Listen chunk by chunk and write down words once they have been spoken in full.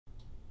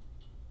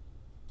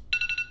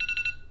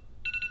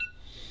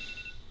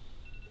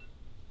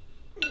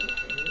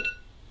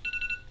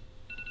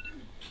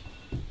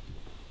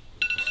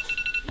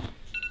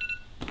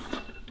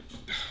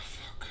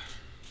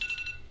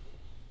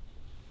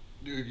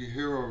You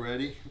here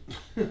already?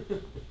 Oh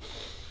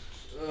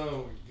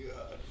my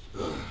god.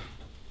 Alright,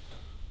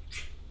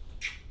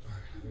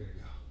 there you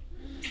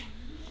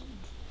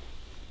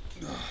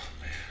go. Oh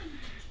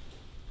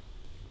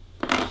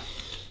man.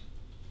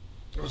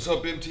 What's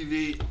up,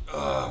 MTV?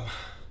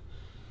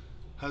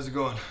 How's it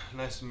going?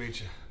 Nice to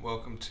meet you.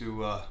 Welcome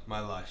to my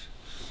life.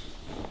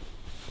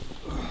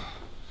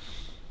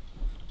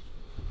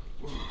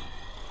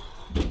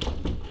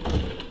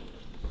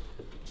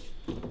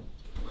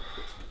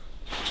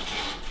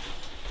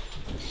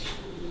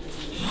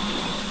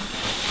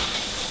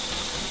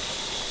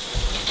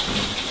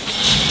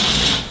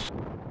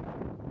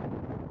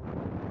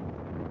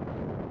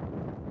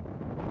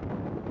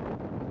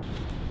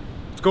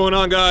 What's going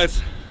on,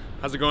 guys?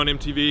 How's it going,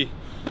 MTV?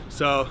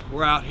 So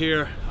we're out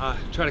here.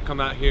 Try to come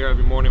out here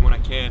every morning when I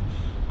can.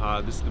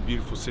 This is the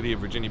beautiful city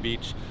of Virginia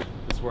Beach.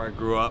 This is where I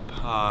grew up.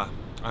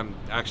 I'm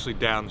actually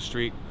down the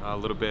street a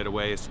little bit a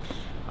ways,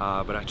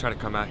 but I try to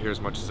come out here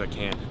as much as I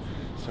can.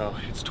 So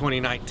it's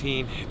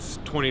 2019. It's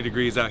 20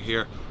 degrees out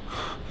here,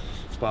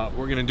 but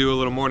we're gonna do a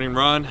little morning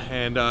run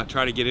and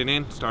try to get it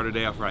in. Start our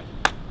day off right.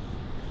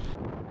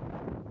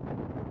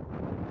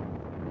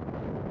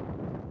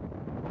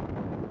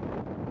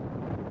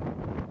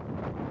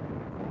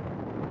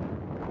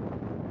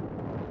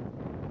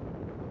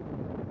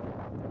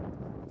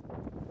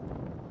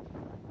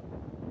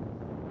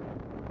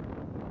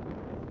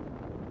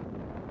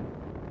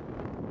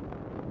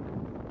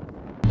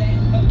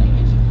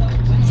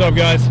 What's up,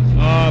 guys?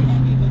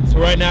 So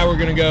right now we're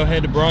gonna go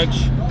head to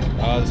brunch.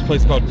 This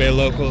place called Bay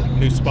Local,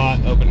 new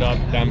spot opened up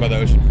down by the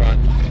ocean front.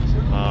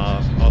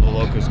 All the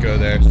locals go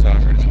there, so I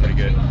heard it's pretty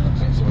good.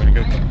 So we're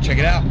gonna go check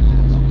it out.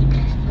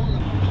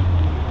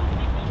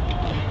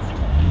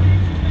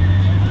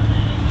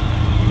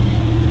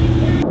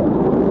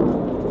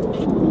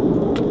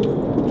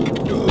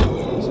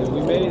 So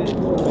we made it.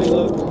 Bay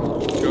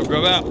Local. Go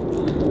grub out.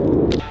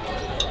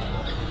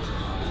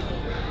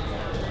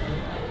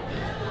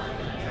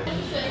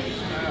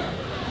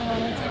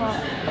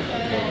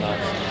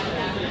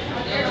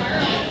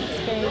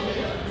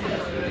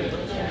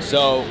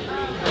 So,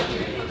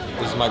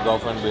 this is my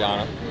girlfriend,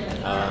 Brianna.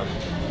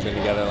 Been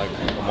together like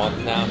a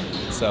month now,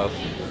 so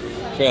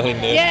fairly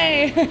new.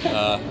 Yay!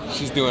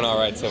 She's doing all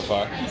right so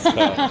far. So,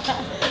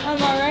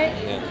 I'm all right?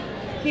 Yeah.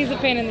 He's a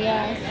pain in the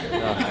ass.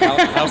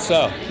 How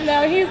so?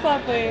 No, he's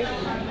lovely.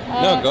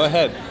 No, go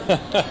ahead.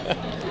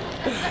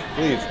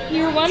 Please.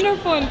 You're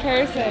wonderful in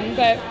person,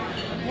 but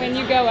when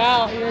you go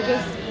out, you're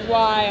just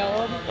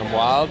wild. I'm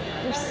wild?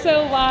 You're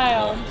so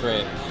wild. Oh,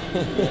 great.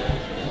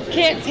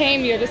 Can't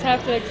tame you, just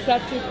have to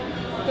accept it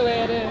the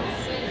way it is.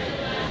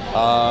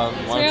 Why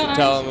don't you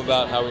tell them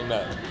about how we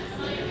met?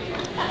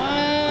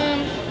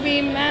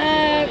 We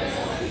met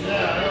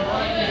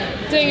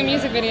doing a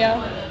music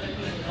video.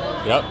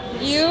 Yep.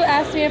 You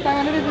asked me if I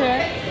wanted to do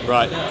it.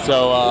 Right.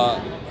 So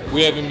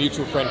we have a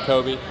mutual friend,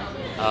 Kobe,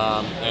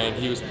 and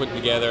he was putting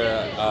together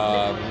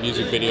a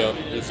music video.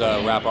 He's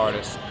a rap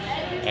artist,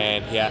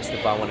 and he asked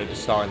if I wanted to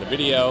star in the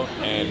video,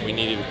 and we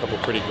needed a couple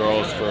pretty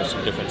girls for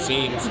some different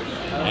scenes.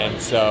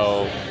 And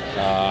so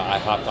I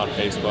hopped on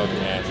Facebook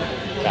and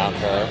found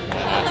her and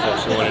asked her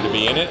if she wanted to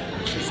be in it.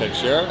 She said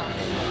sure.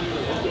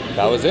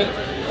 That was it.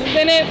 And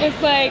then it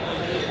was like,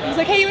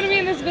 hey, you want to be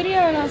in this video?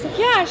 And I was like,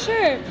 yeah, sure.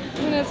 And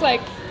then it's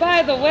like,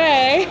 by the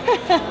way,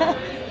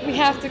 we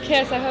have to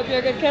kiss. I hope you're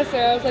a good kisser.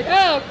 I was like,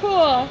 oh,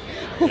 cool.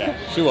 Yeah,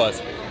 she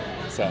was.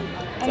 So.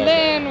 And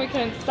then we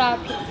couldn't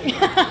stop kissing.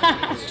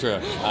 It's true.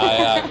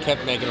 I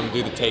kept making them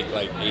do the take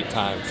like 8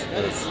 times.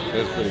 It was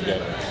pretty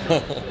good.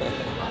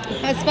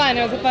 It was fun.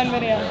 It was a fun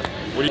video.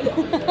 All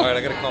right, I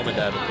gotta call my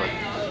dad real quick.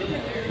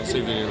 Let's see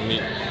if we can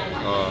meet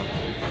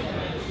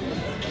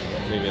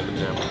maybe at the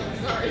gym.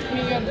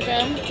 Meet you at the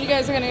gym? You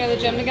guys are gonna go to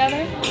the gym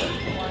together?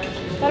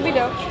 That'd be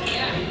dope.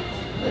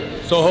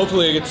 So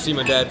hopefully I get to see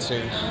my dad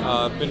soon.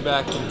 Been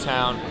back in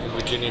town in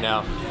Virginia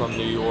now from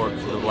New York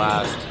for the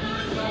last,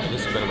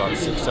 it's been about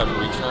 6-7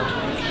 weeks now.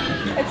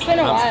 It's been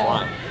a while.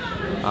 Flying.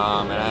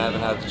 And I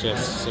haven't had the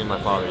chance to see my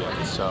father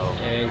yet. So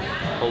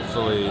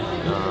hopefully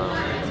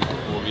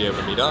we'll be able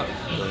to meet up,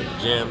 go to the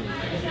gym,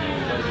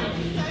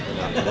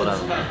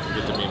 whatever,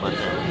 get to meet my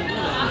family.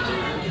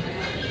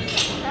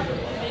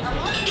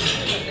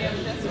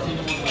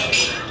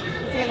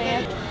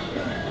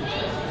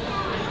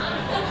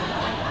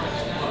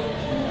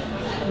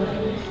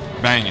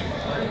 Banging.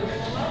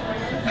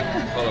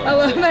 I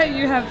love that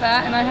you have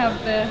that and I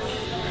have this.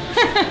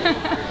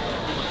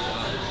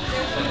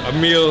 A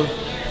meal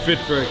fit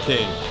for a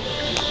king.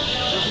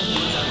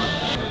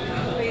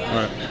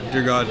 Alright,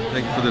 dear God,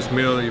 thank you for this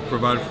meal that you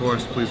provided for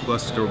us. Please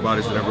bless us to our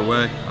bodies in every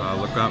way.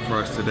 Look out for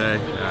us today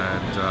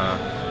and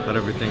let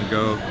everything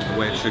go the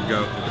way it should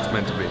go. It's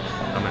meant to be.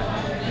 Amen.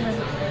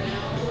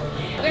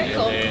 Very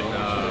cool.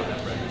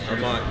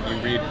 And you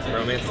read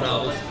romance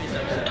novels?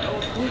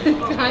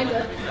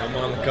 Kinda. I'm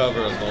on the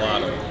cover of a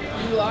lot of them.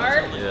 You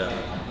are? Yeah.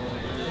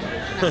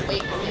 Can't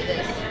wait to see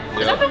this. I'm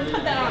gonna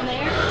put that on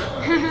there.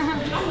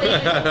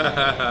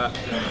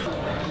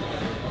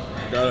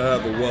 Gotta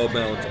have a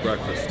well-balanced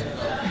breakfast.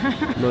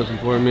 Most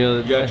important meal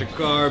of the You got day. your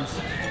carbs,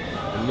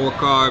 and more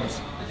carbs,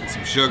 and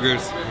some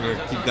sugars. You're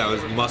gonna keep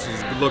those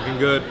muscles looking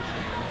good.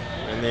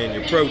 And then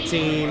your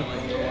protein,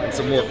 and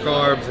some more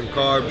carbs and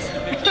carbs.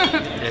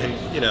 And,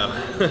 you know,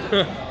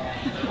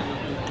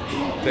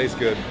 tastes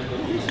good.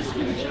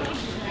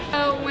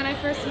 So when I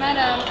first met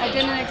him, I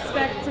didn't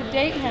expect to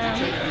date him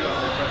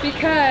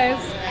because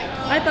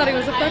I thought he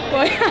was a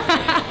fuckboy.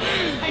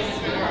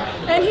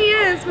 And he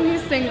is when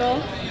he's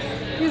single.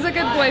 He's a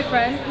good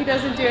boyfriend. He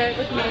doesn't do it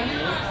with me.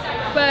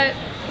 But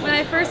when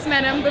I first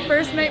met him, the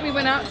first night we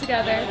went out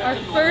together, our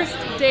first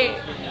date,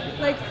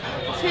 like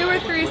 2 or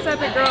 3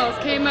 separate girls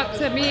came up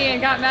to me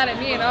and got mad at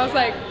me, and I was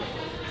like,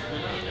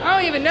 I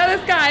don't even know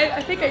this guy.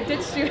 I think I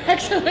ditched you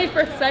actually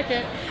for a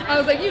second. I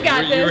was like, you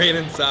got this. You ran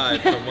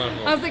inside from one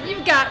home. I was like, you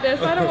got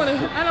this. I don't want to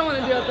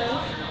deal with this.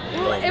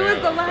 Well, it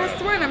was the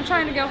last one. I'm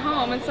trying to go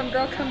home, and some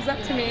girl comes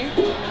up to me.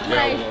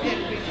 Like,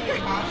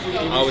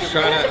 I was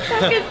trying to. what the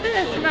fuck is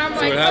this? And I'm So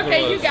like, what happened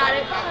okay, was, you got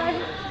it.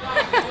 Bye.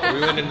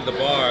 we went into the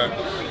bar,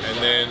 and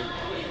then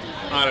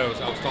I don't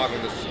know, I was talking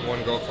to this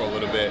one girl for a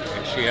little bit,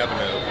 and she happened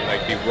to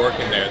like be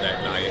working there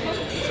that night.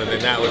 So then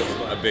that was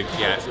a big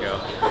fiasco.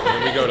 And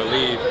then we go to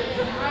leave,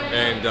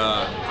 and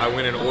I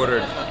went and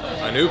ordered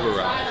an Uber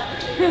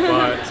ride,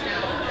 but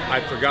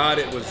I forgot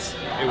it was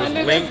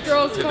Under linked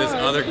this to this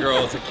card. other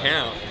girl's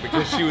account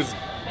because she was,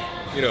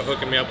 you know,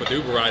 hooking me up with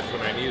Uber rides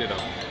when I needed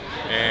them.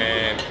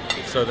 And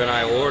so then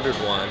I ordered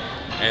one,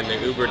 and the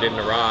Uber didn't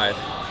arrive.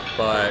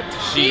 But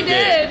she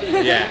did.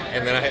 Yeah,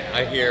 and then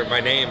I hear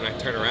my name and I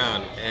turn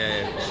around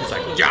and she's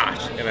like,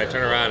 Josh! And I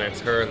turn around and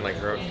it's her and like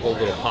her whole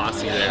little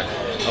posse there.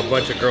 A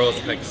bunch of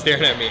girls like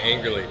staring at me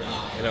angrily.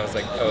 And I was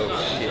like, oh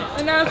shit.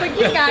 And I was like,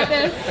 you got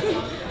this.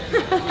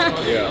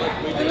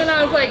 Yeah. And then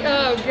I was like,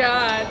 oh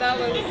god, that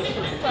was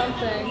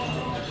something.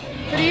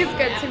 But he's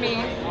good to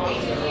me.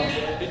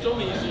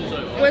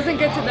 Wasn't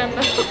good to them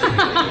though.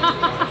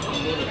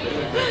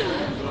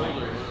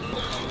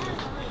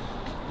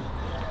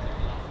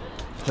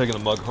 Taking the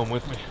mug home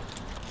with me.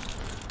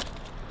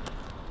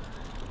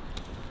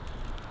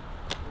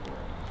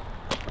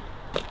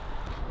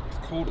 It's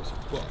cold as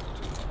fuck,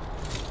 dude.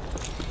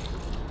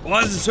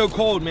 Why is it so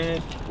cold, man?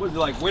 What is it,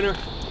 like winter?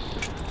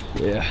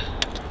 Yeah.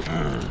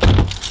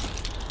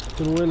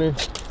 For the winter.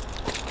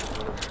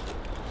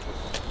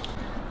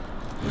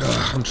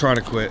 I'm trying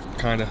to quit,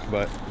 kinda,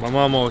 but my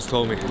mom always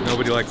told me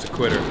nobody likes a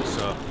quitter,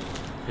 so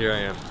here I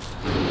am.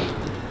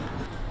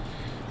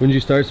 When did you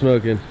start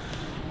smoking?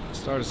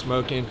 Started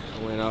smoking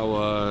when I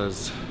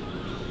was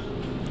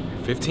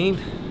 15. I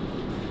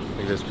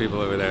think there's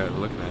people over there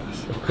looking at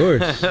us. Of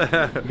course.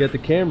 You got the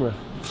camera.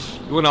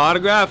 You want an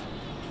autograph?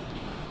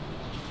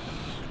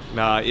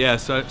 Nah, yeah,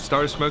 so I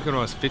started smoking when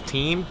I was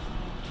 15,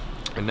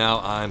 and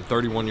now I'm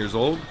 31 years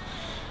old,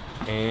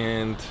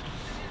 and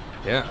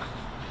yeah,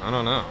 I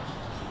don't know.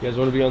 You guys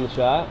want to be on the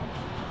shot?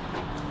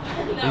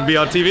 You wanna be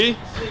on TV?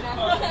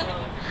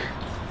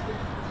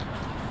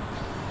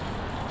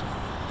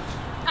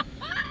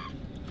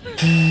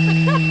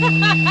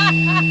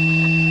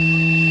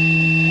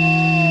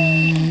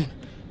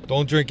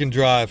 Don't drink and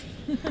drive.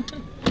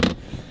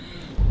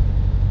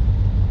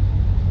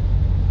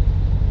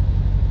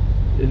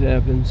 It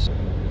happens.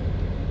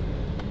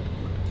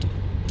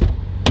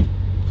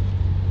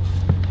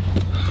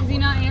 Is he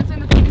not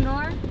answering the fucking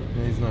door?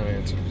 Yeah, he's not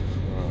answering.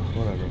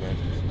 Whatever, man.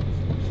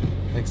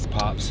 Thanks to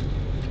Pops.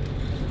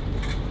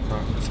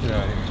 Alright, let's get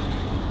out of here.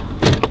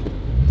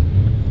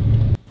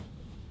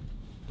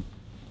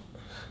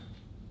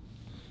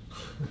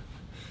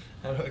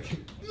 How do I get...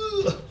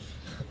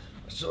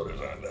 My shoulders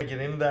on. I get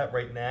into that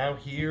right now,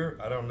 here?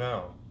 I don't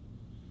know.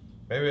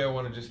 Maybe I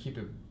want to just keep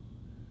it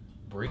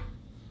brief.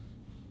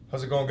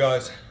 How's it going,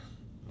 guys?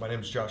 My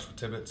name is Joshua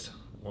Tibbetts.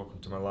 Welcome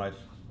to my life.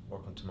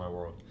 Welcome to my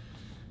world.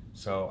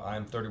 So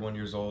I'm 31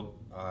 years old.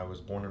 I was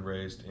born and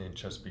raised in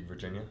Chesapeake,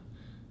 Virginia.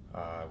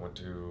 I went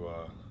to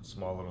a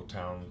small little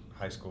town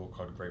high school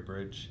called Great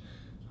Bridge.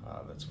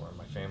 That's where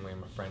my family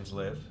and my friends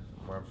live.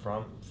 Where I'm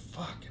from.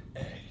 Fucking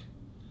A.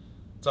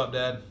 What's up,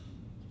 Dad?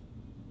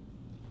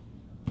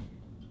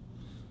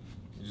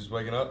 You just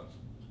waking up?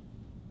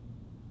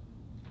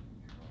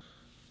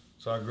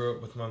 So I grew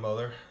up with my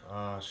mother.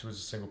 She was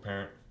a single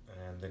parent,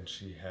 and then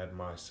she had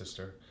my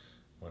sister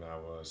when I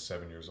was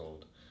 7 years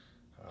old.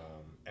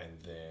 And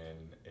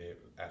then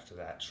after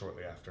that,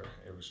 shortly after,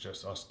 it was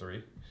just us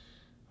three.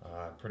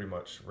 I pretty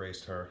much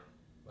raised her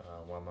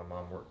while my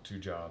mom worked 2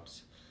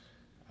 jobs.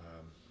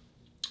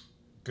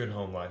 Good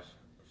home life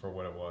for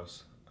what it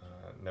was.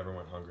 Never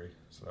went hungry,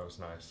 so that was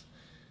nice.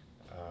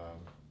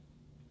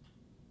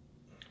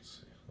 Let's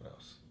see, what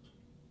else?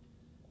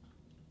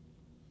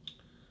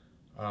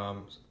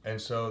 And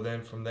so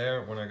then from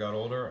there, when I got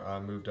older, I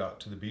moved out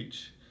to the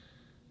beach.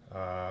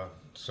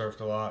 Surfed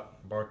a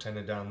lot,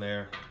 bartended down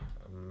there,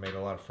 made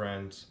a lot of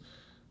friends,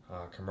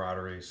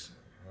 camaraderies,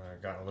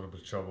 got in a little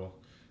bit of trouble,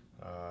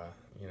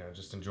 you know,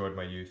 just enjoyed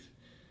my youth.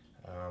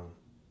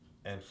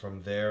 And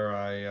from there,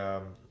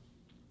 I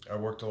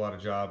worked a lot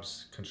of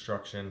jobs,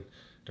 construction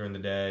during the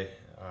day,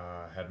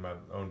 had my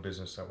own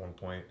business at one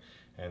point,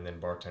 and then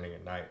bartending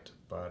at night.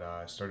 But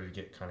I started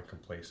to get kind of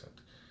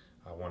complacent.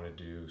 I wanted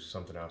to do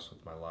something else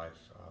with my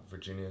life.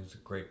 Virginia is a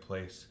great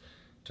place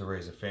to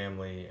raise a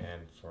family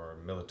and for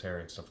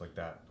military and stuff like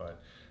that,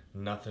 but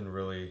nothing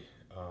really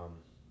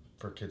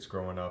for kids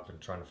growing up and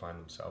trying to find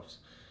themselves.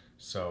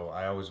 So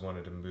I always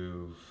wanted to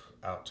move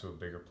out to a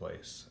bigger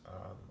place.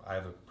 I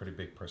have a pretty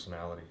big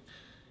personality,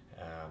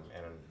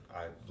 and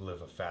I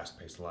live a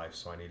fast-paced life,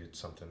 so I needed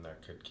something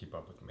that could keep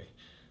up with me.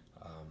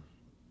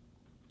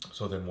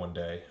 So then one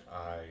day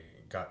I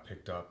got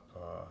picked up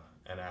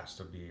and asked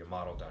to be a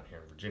model down here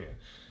in Virginia.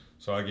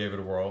 So I gave it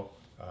a whirl.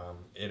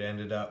 It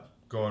ended up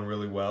going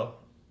really well,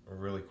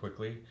 really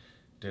quickly.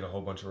 Did a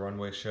whole bunch of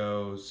runway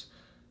shows,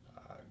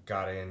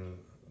 got in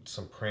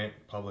some print,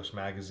 published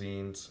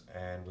magazines,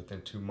 and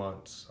within 2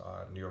 months,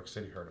 New York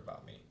City heard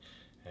about me.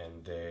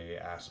 And they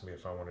asked me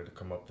if I wanted to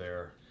come up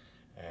there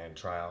and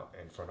try out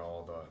in front of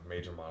all the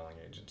major modeling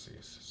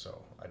agencies.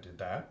 So I did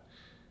that.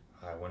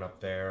 I went up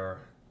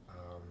there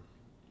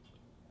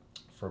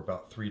for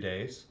about 3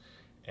 days,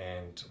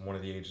 and one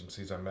of the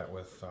agencies I met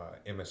with,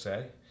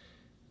 MSA,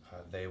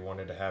 they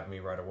wanted to have me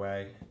right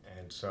away,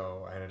 and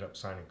so I ended up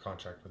signing a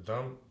contract with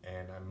them,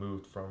 and I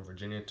moved from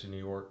Virginia to New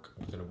York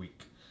within a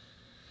week.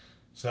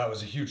 So that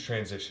was a huge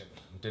transition.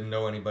 Didn't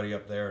know anybody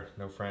up there,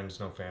 no friends,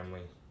 no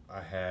family.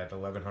 I had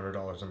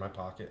 $1,100 in my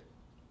pocket.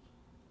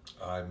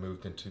 I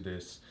moved into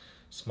this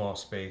small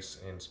space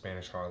in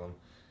Spanish Harlem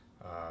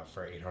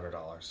for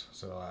 $800.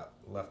 So that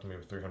left me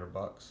with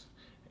 $300,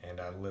 and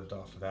I lived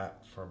off of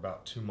that for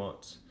about 2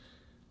 months.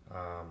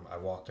 I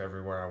walked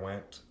everywhere I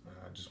went.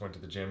 I just went to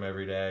the gym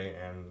every day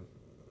and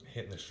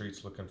hitting the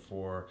streets looking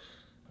for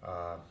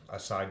a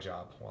side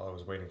job while I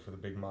was waiting for the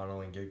big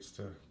modeling gigs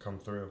to come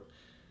through.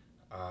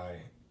 I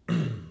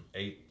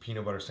ate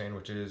peanut butter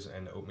sandwiches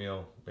and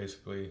oatmeal,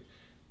 basically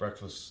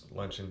breakfast,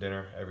 lunch, and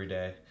dinner every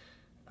day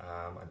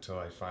until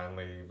I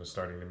finally was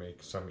starting to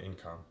make some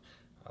income.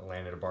 I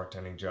landed a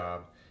bartending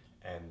job,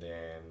 and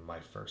then my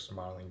first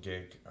modeling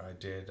gig I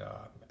did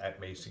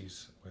at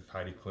Macy's with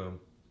Heidi Klum,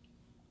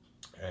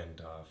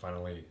 and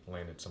finally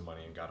landed some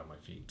money and got on my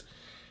feet.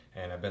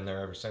 And I've been there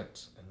ever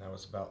since, and that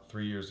was about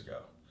 3 years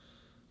ago.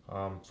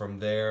 From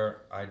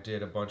there, I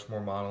did a bunch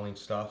more modeling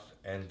stuff,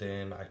 and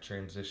then I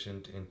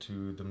transitioned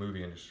into the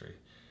movie industry.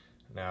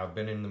 Now, I've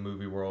been in the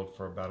movie world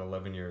for about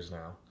 11 years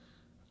now.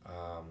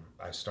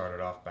 I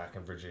started off back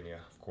in Virginia,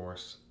 of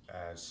course,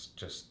 as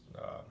just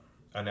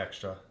an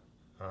extra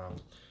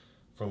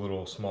for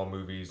little small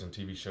movies and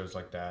TV shows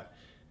like that.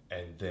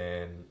 And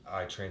then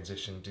I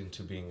transitioned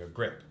into being a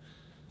grip.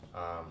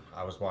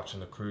 I was watching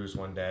the crews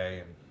one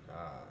day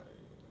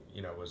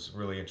and was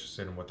really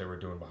interested in what they were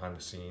doing behind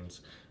the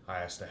scenes. I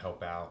asked to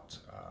help out,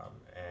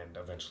 and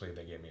eventually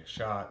they gave me a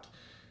shot.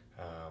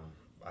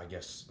 I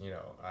guess,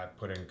 I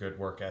put in good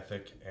work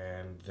ethic,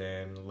 and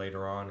then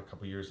later on, a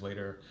couple years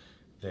later,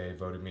 they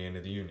voted me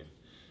into the union.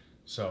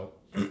 So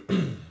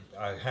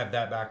I had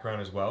that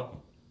background as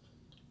well.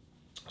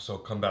 So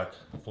come back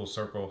full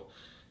circle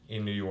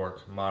in New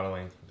York,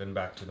 modeling, then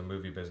back to the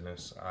movie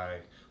business. I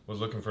was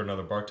looking for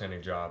another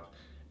bartending job,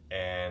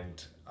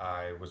 and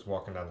I was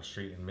walking down the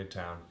street in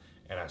Midtown,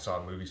 and I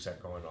saw a movie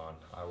set going on.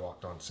 I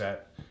walked on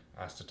set,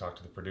 asked to talk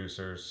to the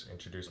producers,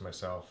 introduced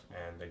myself,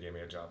 and they gave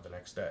me a job the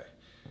next day.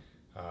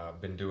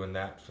 Been doing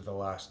that for the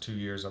last 2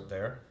 years up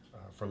there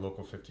for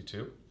Local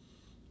 52.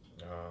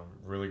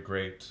 Really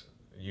great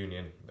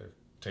union. They've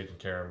taken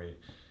care of me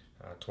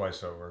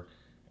twice over.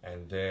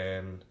 And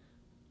then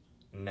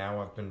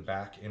now I've been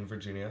back in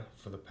Virginia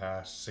for the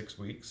past 6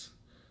 weeks.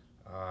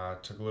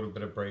 Took a little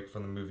bit of break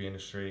from the movie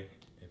industry.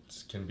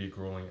 It can be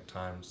grueling at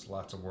times,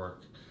 lots of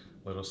work,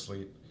 little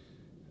sleep.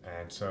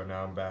 And so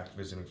now I'm back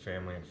visiting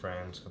family and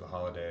friends for the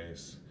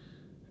holidays.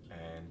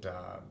 And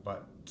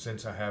but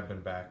since I have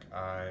been back,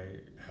 I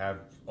have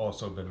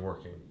also been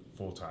working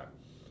full time.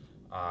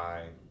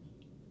 I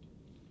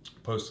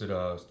posted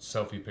a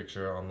selfie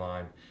picture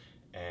online,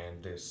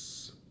 and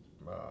this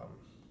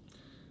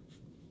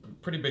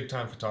pretty big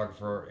time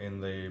photographer in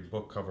the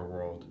book cover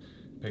world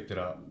picked it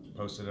up,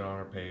 posted it on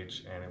her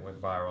page, and it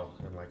went viral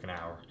in like an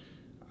hour.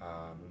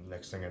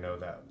 Next thing I know,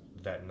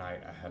 that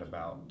night I had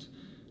about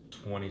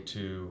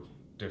 22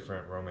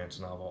 different romance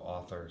novel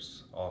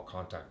authors all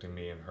contacting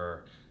me and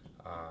her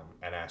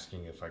and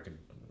asking if I could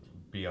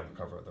be on the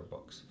cover of their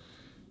books.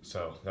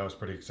 So that was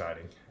pretty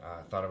exciting.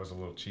 I thought it was a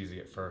little cheesy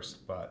at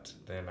first, but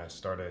then I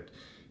started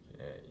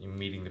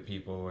meeting the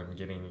people and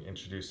getting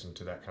introduced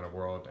into that kind of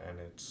world, and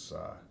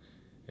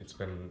it's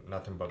been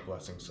nothing but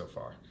blessings so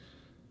far.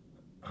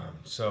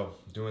 So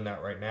doing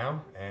that right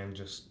now and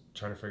just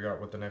trying to figure out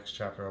what the next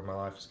chapter of my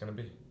life is going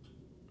to be.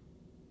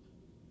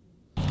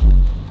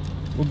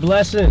 We're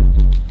blessing.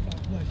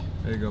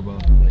 There you go,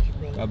 Bob.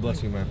 God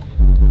bless you, man.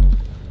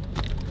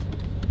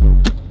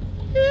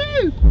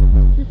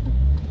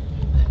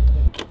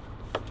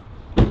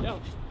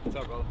 Yo. What's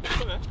up, brother?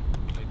 What's up, man?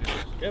 How you doing?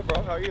 Good,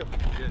 bro. How are you?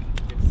 Good.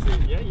 Good to see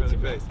you. Yeah, you too,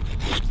 face.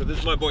 So this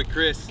is my boy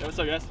Chris. Hey, what's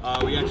up, guys?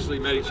 We actually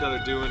met each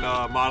other doing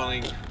a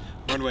modeling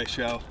runway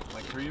show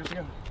like 3 years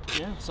ago.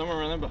 Yeah, somewhere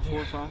around there, about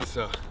 4 or 5.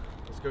 So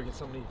it's go get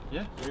something to eat.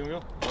 Yeah, here we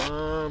go.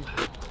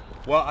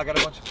 Well, I got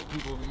a bunch of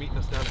people meeting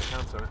us down at the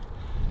town center.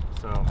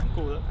 So,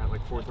 Cool with that. at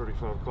like 4:30,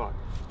 5 o'clock.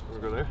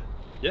 Wanna go there?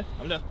 Yeah,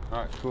 I'm down. All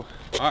right, cool.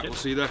 All right, Yep. we'll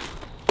see you there.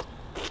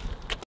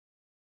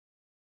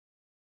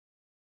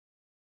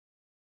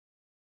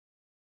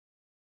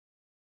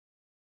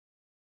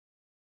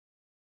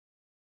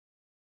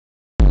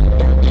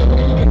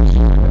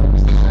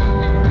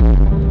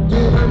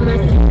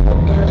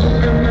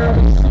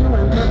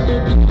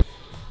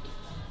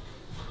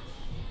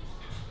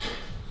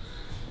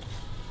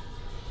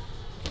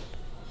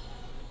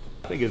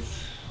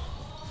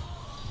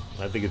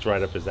 I think it's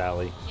right up his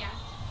alley. Yeah.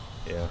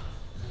 Yeah.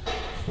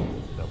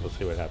 So we'll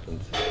see what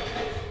happens.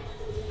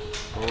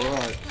 All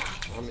right,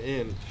 I'm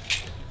in.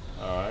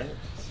 All right.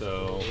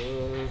 So.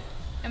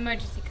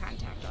 Emergency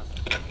contact.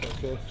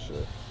 Okay, sure.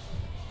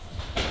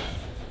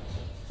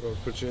 You want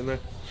to put you in there?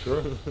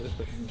 Sure.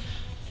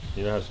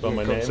 You know how to spell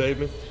my Come name? save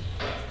me.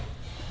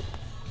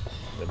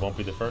 It won't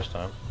be the first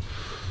time.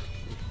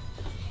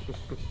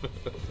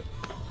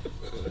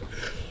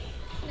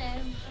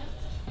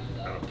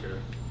 I don't care.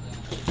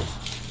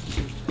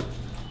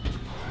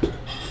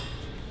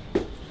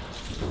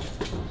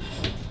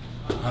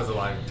 How's the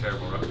lighting?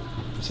 Terrible, right?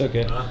 It's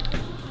okay. Huh?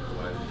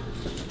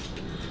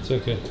 It's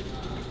okay.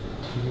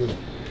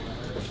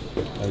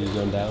 Are you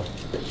going down?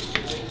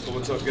 So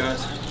what's up,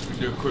 guys? We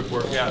do a quick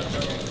workout.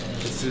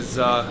 This is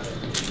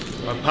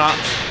my pop,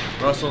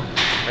 Russell.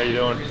 How you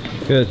doing?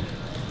 Good.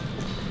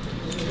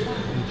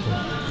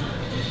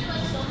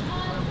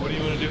 What do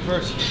you want to do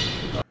first?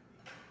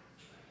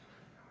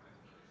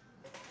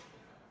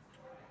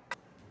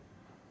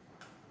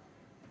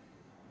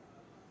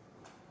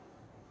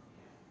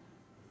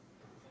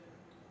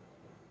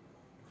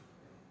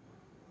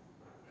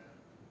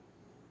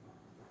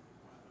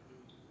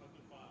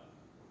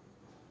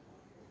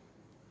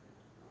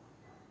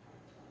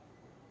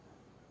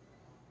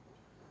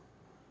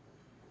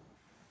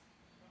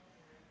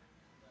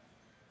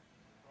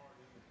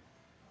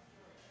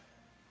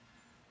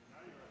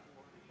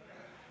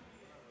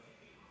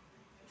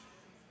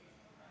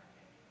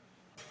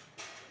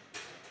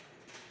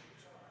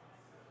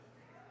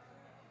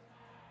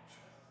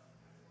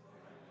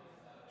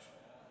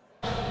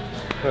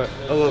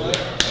 I love it.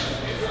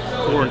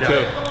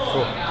 Okay,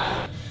 cool.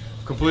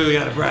 Completely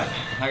out of breath.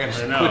 I gotta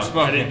quit smoking.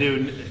 I didn't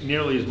do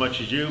nearly as much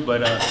as you,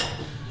 but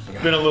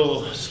it's been a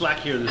little slack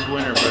here this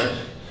winter, but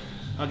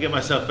I'll get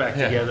myself back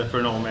together for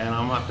an old man.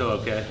 I feel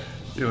okay.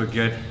 You look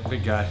good,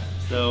 big guy.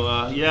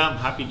 So yeah, I'm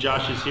happy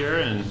Josh is here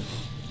and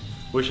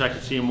wish I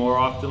could see him more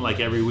often, like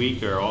every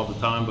week or all the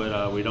time,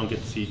 but we don't get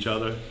to see each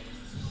other.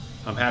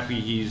 I'm happy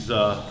he's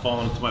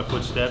fallen into my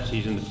footsteps.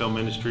 He's in the film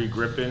industry,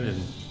 gripping and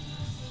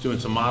doing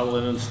some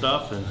modeling and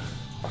stuff, and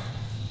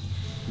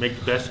make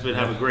the best of it,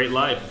 have a great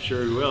life. I'm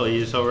sure he will.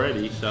 He is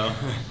already, so.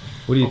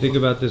 What do you think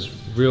about this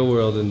real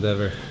world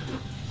endeavor?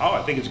 Oh,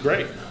 I think it's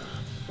great.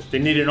 If they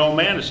need an old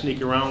man to sneak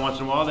around once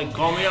in a while, they can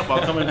call me up.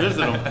 I'll come and visit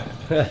them.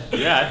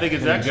 Yeah, I think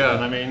it's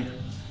excellent. I mean,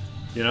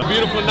 you know.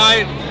 Beautiful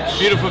night,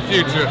 beautiful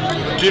future,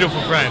 beautiful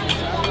friend.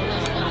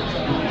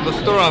 Let's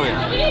throw it.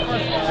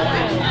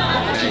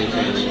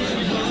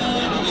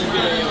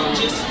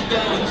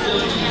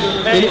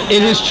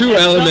 In his true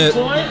element,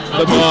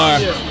 the bar.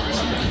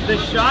 The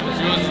shot.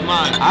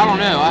 I don't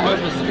know. I hope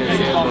it's a good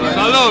shit.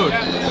 Salud.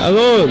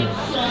 Alone.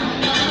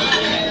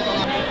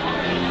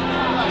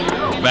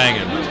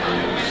 Banging.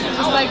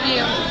 Just like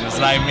you. Just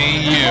like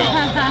me and you.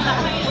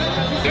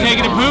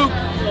 Taking a poop?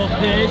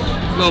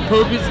 Little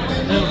poopies.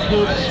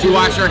 Did you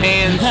wash your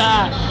hands?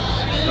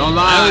 Don't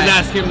lie. I always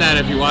ask him that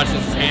if he washes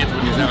his hands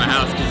when he's at my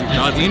house because he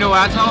doesn't. You know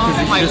what I tell him?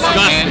 He's Like, look,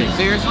 disgusting. man,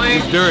 seriously?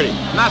 He's dirty.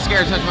 I'm not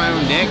scared to touch my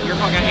own dick. Your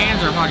fucking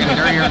hands are fucking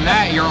dirtier than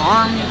that. Your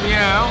arm, you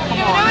know?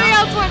 Come on Nobody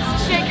now. else wants to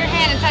shake your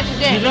hand and touch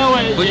your dick.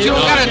 But you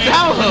don't gotta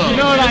tell him.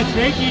 You know what I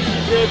think you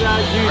should do,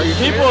 guys?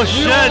 People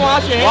serious?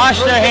 should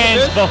wash their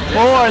hands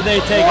before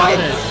they take a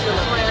piss.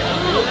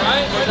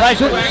 Like,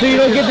 So you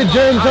don't get the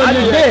germs on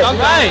your dick.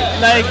 right.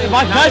 Like,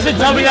 my cousin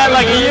told me that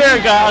like a year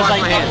ago. I was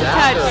like,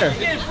 Touch.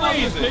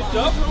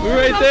 we're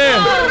right there.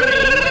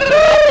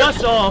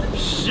 That's all.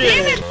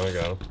 Shit. Oh, I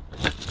got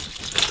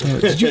him.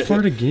 Did you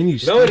fart again, you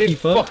No, I stinky didn't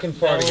fuck? fucking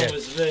fart again.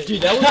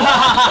 Dude, that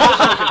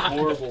was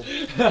horrible.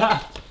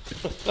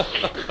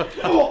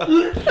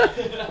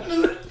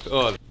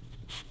 Oh.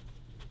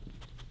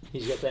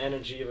 He's got the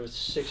energy of a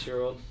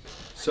 6-year-old.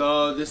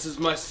 So this is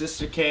my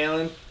sister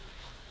Kaylin.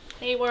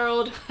 Hey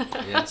world.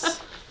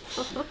 Yes.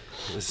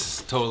 This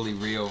is totally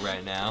real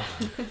right now.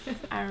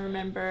 I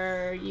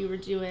remember you were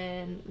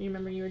doing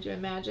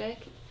magic,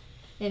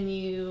 and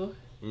you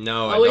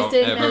No, I always don't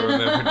did ever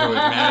remember doing You were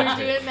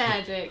magic. doing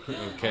magic.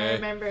 Okay. I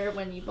remember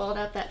when you balled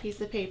out that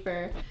piece of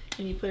paper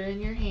and you put it in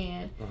your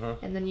hand,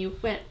 and then you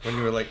went When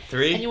you were like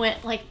 3? and you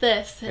went like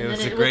this, and It was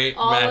then a it great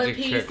was all in magic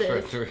pieces. trick for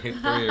a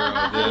three-year-old.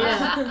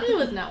 Yes. Yeah, it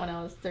was not when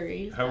I was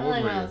 3. How old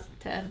Probably were when I you? was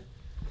 10.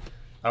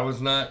 I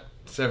was not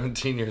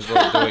 17 years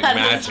old doing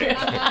magic.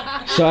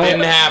 So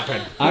Didn't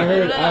happen. I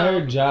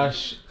heard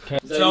Josh.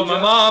 So my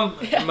mom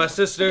and my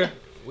sister,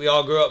 we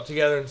all grew up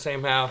together in the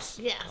same house.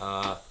 Yes.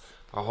 Our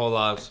whole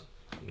lives.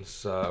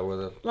 It's, we're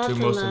the Lots two of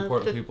most love.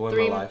 important The people in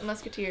three my life.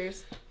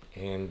 Musketeers.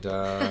 And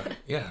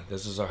yeah,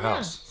 this is our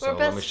house. we're So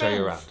let me best show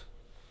you friends.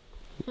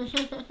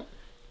 around.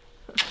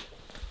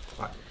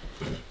 Alright.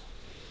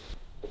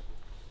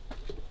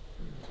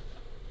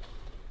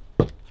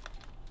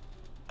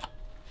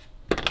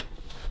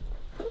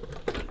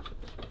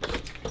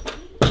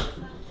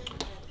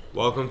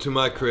 Welcome to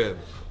my crib.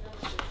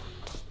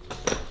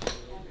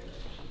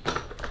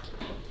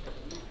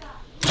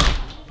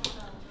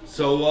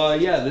 So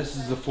yeah, this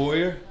is the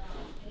foyer.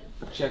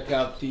 Check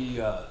out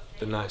the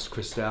nice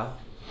crystal.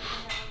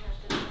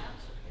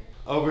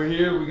 Over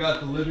here we got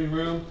the living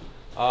room.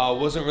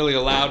 Wasn't really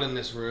allowed in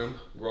this room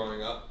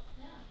growing up.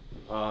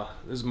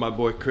 This is my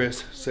boy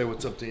Chris. Say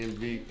what's up to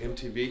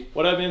MTV.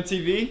 What up,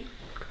 MTV?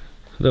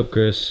 What up,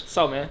 Chris? What's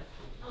up, man?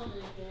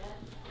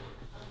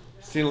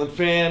 Ceiling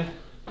fan,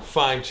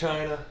 fine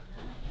china.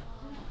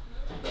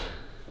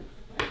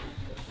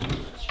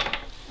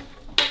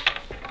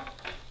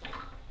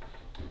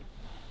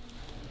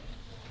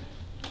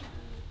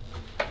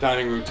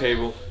 Dining room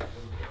table.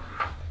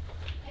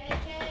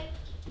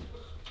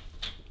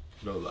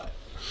 No light.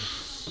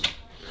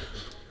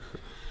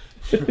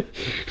 I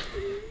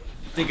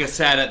think I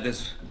sat at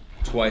this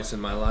twice in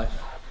my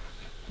life,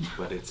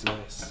 but it's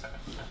nice.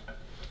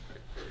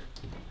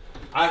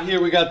 Out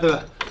here we got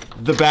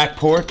the back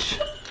porch.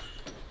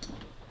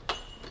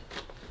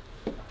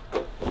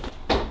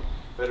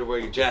 Better wear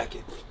your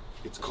jacket.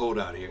 It's cold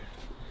out here.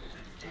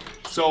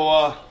 So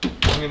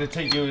I'm gonna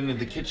take you into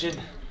the kitchen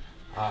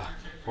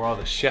where all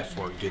the chef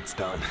work gets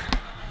done.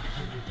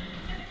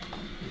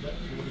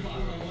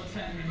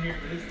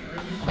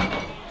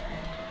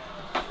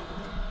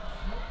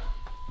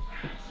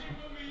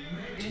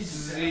 This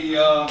is the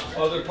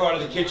other part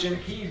of the kitchen.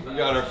 We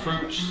got our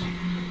fruits,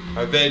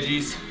 our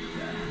veggies,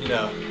 you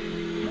know,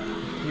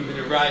 keeping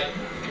it right.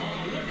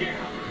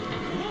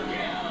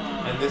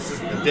 And this is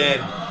the den,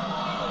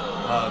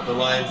 the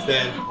lion's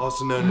den,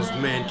 also known as the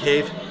man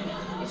cave.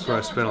 That's where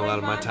I spent a lot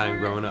of my time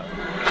growing up.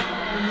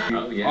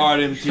 Alright,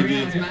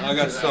 MTV, I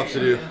got stuff to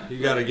do.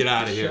 You gotta get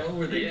out of here.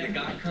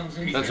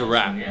 That's a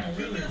wrap.